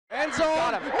end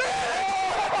zone.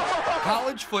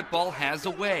 College football has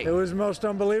a way. It was the most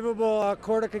unbelievable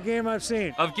Cortaca game I've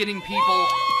seen. Of getting people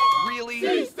really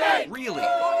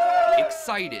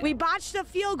excited. We botched a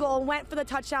field goal and went for the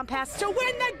touchdown pass to win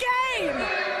the game.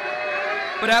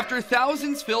 But after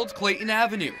thousands filled Clayton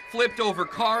Avenue, flipped over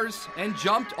cars, and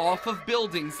jumped off of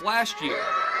buildings last year,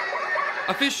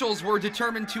 officials were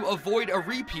determined to avoid a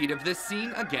repeat of this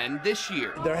scene again this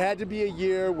year. There had to be a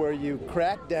year where you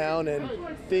cracked down and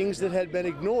things that had been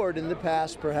ignored in the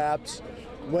past perhaps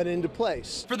went into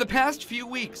place. For the past few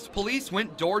weeks, police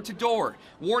went door to door,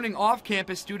 warning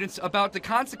off-campus students about the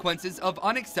consequences of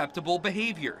unacceptable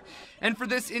behavior. And for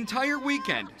this entire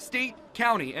weekend, state,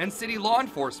 county, and city law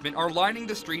enforcement are lining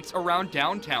the streets around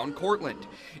downtown Cortland,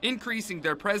 increasing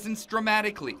their presence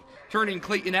dramatically, turning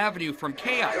Clayton Avenue from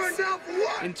chaos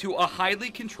into a highly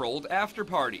controlled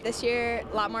after-party. This year,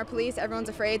 a lot more police. Everyone's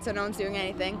afraid, so no one's doing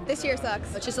anything. This year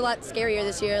sucks. It's just a lot scarier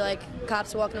this year. Like,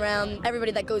 cops walking around.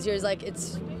 Everybody that goes here is like,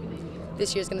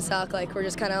 this year's gonna suck. Like, we're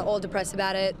just kind of all depressed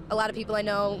about it. A lot of people I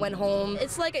know went home.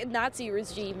 It's like a Nazi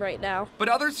regime right now. But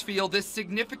others feel this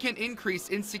significant increase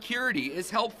in security is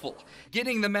helpful,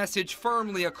 getting the message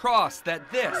firmly across that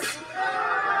this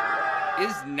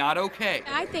is not okay.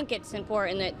 I think it's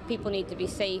important that people need to be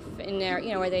safe in their,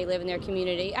 where they live in their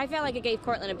community. I felt like it gave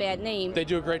Cortland a bad name. They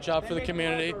do a great job for the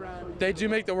community. They do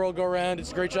make the world go round.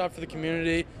 It's a great job for the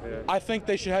community. I think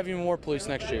they should have even more police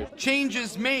next year.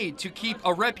 Changes made to keep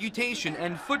a reputation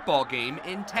and football game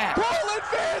intact. Cortland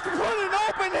fans, put an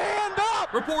open hand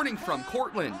up! Reporting from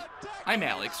Cortland, I'm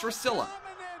Alex Rusilla.